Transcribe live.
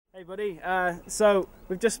Hey buddy, so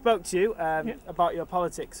we've just spoke to you about your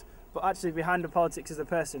politics, but actually behind the politics is a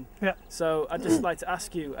person. Yeah. So I'd just like to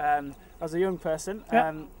ask you, as a young person,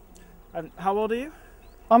 and how old are you?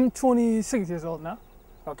 I'm 26 years old now.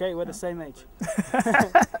 Okay, we're the same age.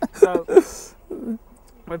 So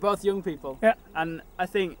we're both young people. Yeah. And I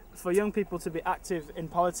think for young people to be active in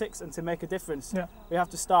politics and to make a difference, Yeah. we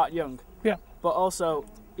have to start young. Yeah. But also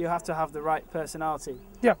you have to have the right personality.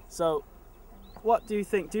 Yeah. So what do you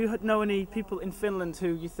think? Do you know any people in Finland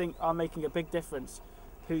who you think are making a big difference,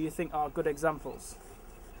 who you think are good examples?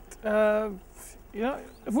 If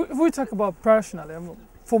we talk about personally,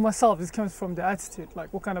 for myself, this comes from the attitude,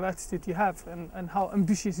 like what kind of attitude you have and how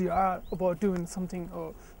ambitious you are about doing something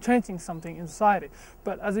or changing something in society.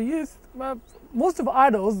 But as a youth, most of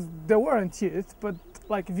idols, they weren't youth, but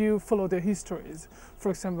like if you follow their histories, for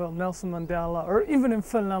example, Nelson Mandela, or even in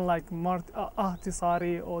Finland, like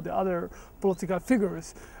Ahtisaari or the other political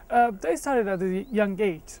figures, they started at a young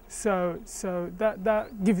age. So that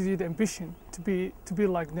gives you the ambition to be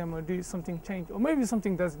like them or do something change, or maybe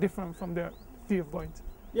something that's different from their viewpoint.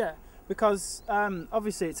 Yeah, because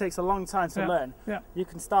obviously it takes a long time to learn. Yeah. You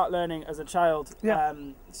can start learning as a child, Yeah.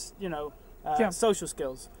 social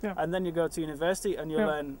skills, Yeah. and then you go to university and you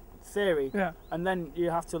learn theory, and then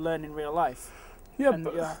you have to learn in real life, and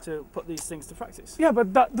you have to put these things to practice. Yeah,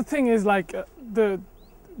 but the thing is, like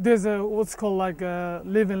there's a what's called like a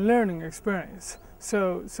living learning experience.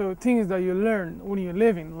 So things that you learn when you're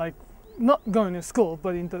living, like not going to school,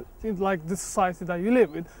 but in like the society that you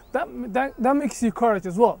live with, that makes you courage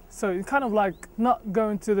as well. So it's kind of like not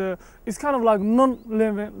going to it's kind of like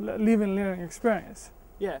living learning experience.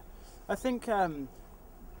 Yeah, I think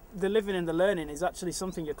the living and the learning is actually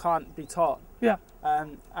something you can't be taught. Yeah.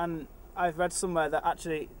 And I've read somewhere that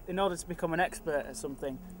actually, in order to become an expert at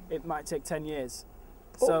something, it might take 10 years.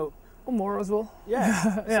 So. Or more as well.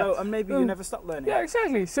 Yeah. So and maybe you never stop learning. Yeah,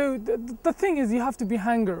 exactly. So the thing is, you have to be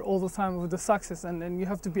hungry all the time with the success, and you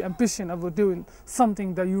have to be ambitious about doing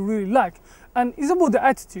something that you really like. And it's about the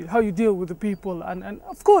attitude, how you deal with the people, and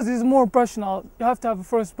of course it's more personal. You have to have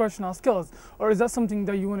first personal skills, or is that something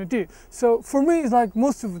that you want to do? So for me, it's like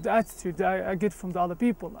most of the attitude that I get from the other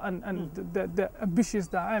people, and the ambitious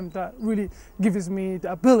that I am, that really gives me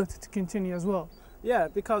the ability to continue as well. Yeah,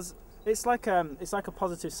 because it's like a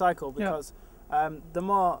positive cycle, because the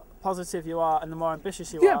more positive you are and the more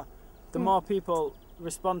ambitious you are, the more people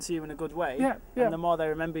respond to you in a good way, and the more they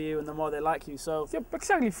remember you and the more they like you. So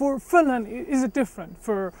exactly. For Finland, is it different?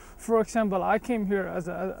 For example, I came here as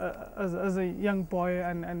a young boy,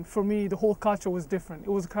 and for me the whole culture was different. It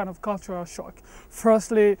was a kind of cultural shock.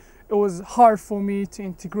 Firstly, it was hard for me to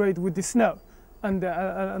integrate with the snow and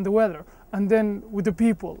the weather, and then with the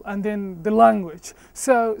people, and then the language.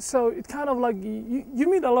 So it kind of like you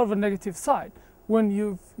meet a lot of a negative side when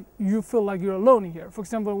you feel like you're alone here. For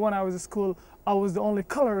example, when I was at school, I was the only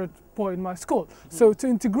colored boy in my school. So to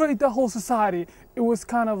integrate the whole society, it was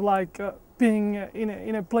kind of like being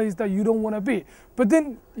in a place that you don't want to be. But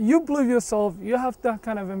then you believe yourself, you have that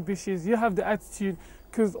kind of ambitions, you have the attitude,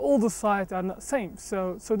 because all the sides are not the same.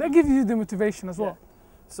 So that gives you the motivation as well.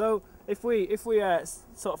 So if we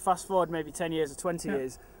sort of fast forward maybe 10 years or 20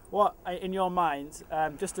 years, what in your mind,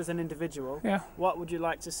 just as an individual, what would you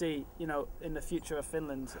like to see, in the future of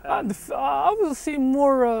Finland? I will see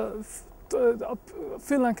more.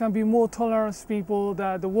 Finland can be more tolerant people,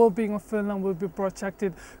 that the well-being of Finland will be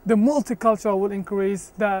protected, the multicultural will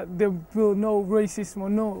increase, that there will no racism or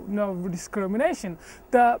no discrimination.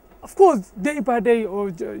 That of course day by day or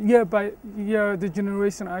year by year the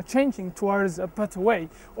generation are changing towards a better way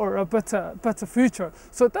or a better future.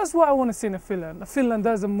 So that's what I want to see in Finland. Finland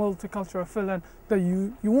is a multicultural Finland that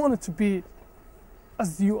you want it to be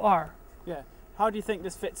as you are. Yeah. How do you think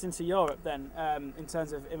this fits into Europe then, in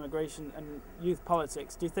terms of immigration and youth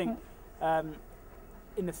politics? Do you think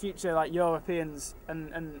in the future, like Europeans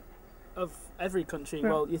and of every country,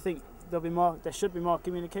 well, you think there should be more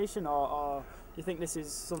communication, or do you think this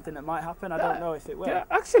is something that might happen? I don't know if it will. Yeah,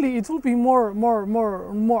 actually, it will be more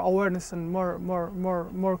awareness and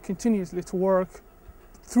more continuously to work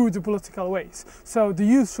through the political ways. So the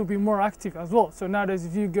youth should be more active as well. So nowadays,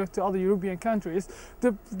 if you go to other European countries,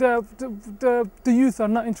 the youth are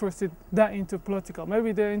not interested that into political.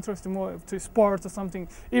 Maybe they're interested more to sports or something.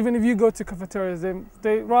 Even if you go to cafeterias,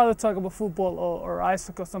 they rather talk about football or ice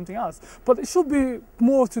hockey or something else. But it should be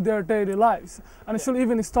more to their daily lives, and it should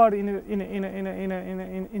even start in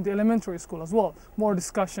the elementary school as well. More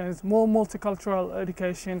discussions, more multicultural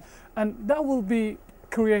education, and that will be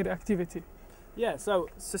create activity. Yeah, so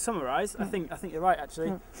to summarise, I think you're right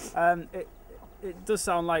actually. it does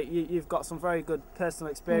sound like you've got some very good personal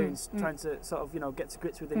experience trying to sort of, you know, get to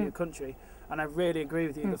grips within your country. And I really agree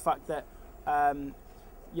with you, the fact that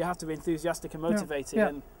you have to be enthusiastic and motivated.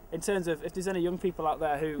 And in terms of, if there's any young people out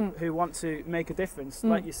there who want to make a difference,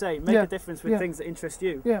 like you say, make a difference with things that interest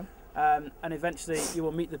you. And eventually you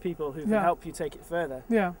will meet the people who can help you take it further.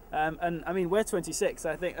 And I mean, we're 26.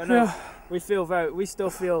 I think I know we still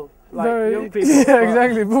feel like young people.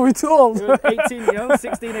 Exactly, but we're too old. 16,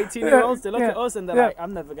 18-year-olds. They look at us and they're like,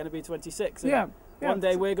 I'm never going to be 26. And one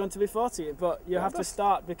day we're going to be 40. But you have to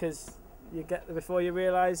start, because you get there before you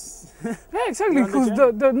realise. Exactly, because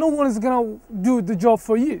no one is going to do the job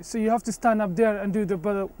for you. So you have to stand up there and do the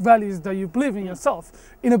better values that you believe in yourself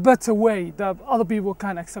in a better way that other people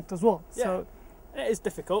can accept as well. So it is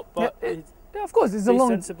difficult, but of course, it's be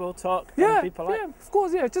sensible, talk, and be polite. Of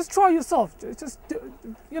course, just try yourself. Just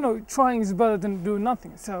you know, trying is better than doing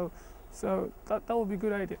nothing. So that would be a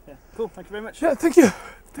good idea. Cool. Thank you very much. Yeah, thank you.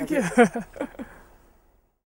 Thank you.